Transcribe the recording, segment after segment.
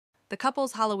The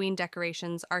couple's Halloween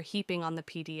decorations are heaping on the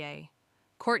PDA.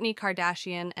 Kourtney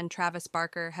Kardashian and Travis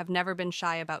Barker have never been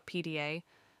shy about PDA,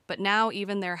 but now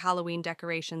even their Halloween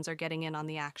decorations are getting in on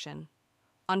the action.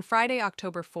 On Friday,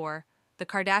 October 4, the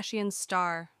Kardashians'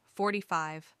 star,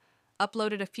 45,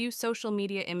 uploaded a few social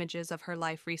media images of her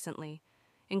life recently,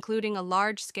 including a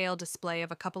large-scale display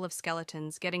of a couple of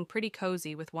skeletons getting pretty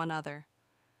cozy with one other.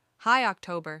 "Hi,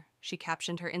 October," she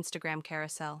captioned her Instagram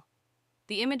carousel.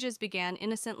 The images began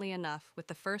innocently enough, with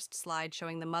the first slide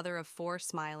showing the mother of four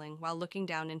smiling while looking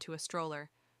down into a stroller,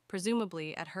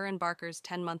 presumably at her and Barker's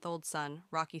 10-month-old son,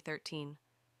 Rocky 13.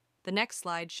 The next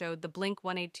slide showed the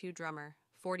Blink-182 drummer,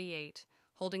 48,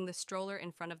 holding the stroller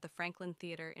in front of the Franklin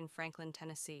Theater in Franklin,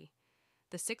 Tennessee.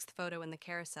 The sixth photo in the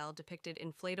carousel depicted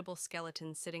inflatable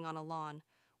skeletons sitting on a lawn,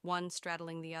 one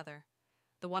straddling the other.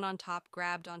 The one on top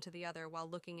grabbed onto the other while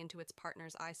looking into its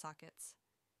partner's eye sockets.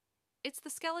 "It's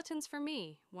the skeletons for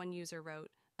me," one user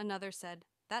wrote. Another said,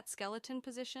 "That skeleton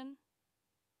position?"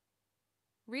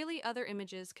 Really, other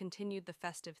images continued the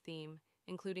festive theme,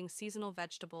 including seasonal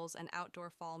vegetables and outdoor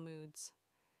fall moods.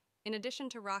 In addition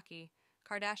to Rocky,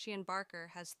 Kardashian Barker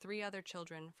has three other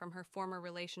children from her former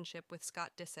relationship with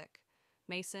Scott Disick: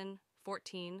 Mason,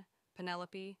 14,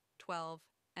 Penelope, 12,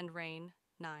 and Rain,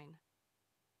 9.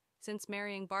 Since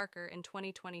marrying Barker in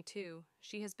 2022,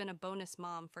 she has been a bonus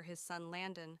mom for his son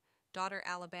Landon, daughter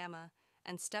Alabama,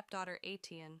 and stepdaughter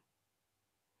Atian.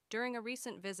 During a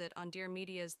recent visit on Dear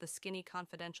Media's The Skinny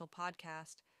Confidential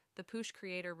podcast, the Poosh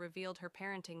creator revealed her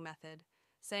parenting method,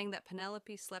 saying that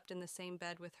Penelope slept in the same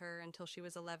bed with her until she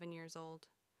was 11 years old.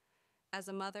 "As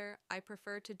a mother, I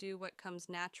prefer to do what comes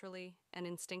naturally and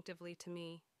instinctively to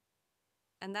me.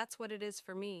 And that's what it is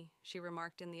for me," she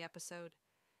remarked in the episode,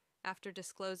 after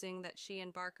disclosing that she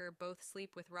and Barker both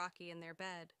sleep with Rocky in their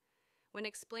bed. When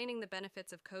explaining the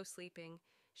benefits of co-sleeping,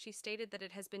 she stated that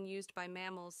it has been used by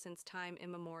mammals since time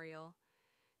immemorial.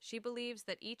 She believes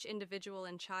that each individual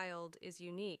and child is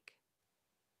unique.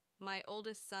 "My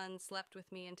oldest son slept with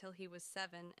me until he was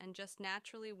 7 and just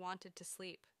naturally wanted to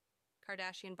sleep,"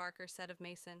 Kardashian Barker said of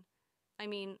Mason. "I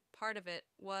mean, part of it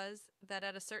was that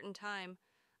at a certain time,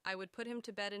 I would put him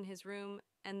to bed in his room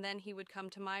and then he would come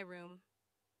to my room."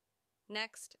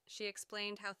 Next, she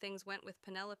explained how things went with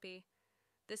Penelope.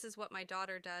 "This is what my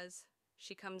daughter does.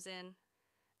 She comes in.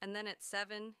 And then at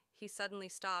 7, he suddenly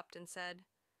stopped and said,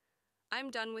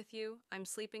 'I'm done with you. I'm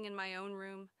sleeping in my own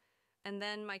room.' And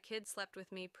then my kid slept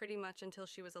with me pretty much until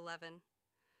she was 11.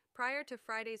 Prior to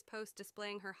Friday's post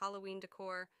displaying her Halloween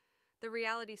decor, the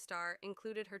reality star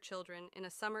included her children in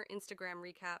a summer Instagram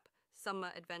recap,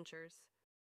 Summer Adventures.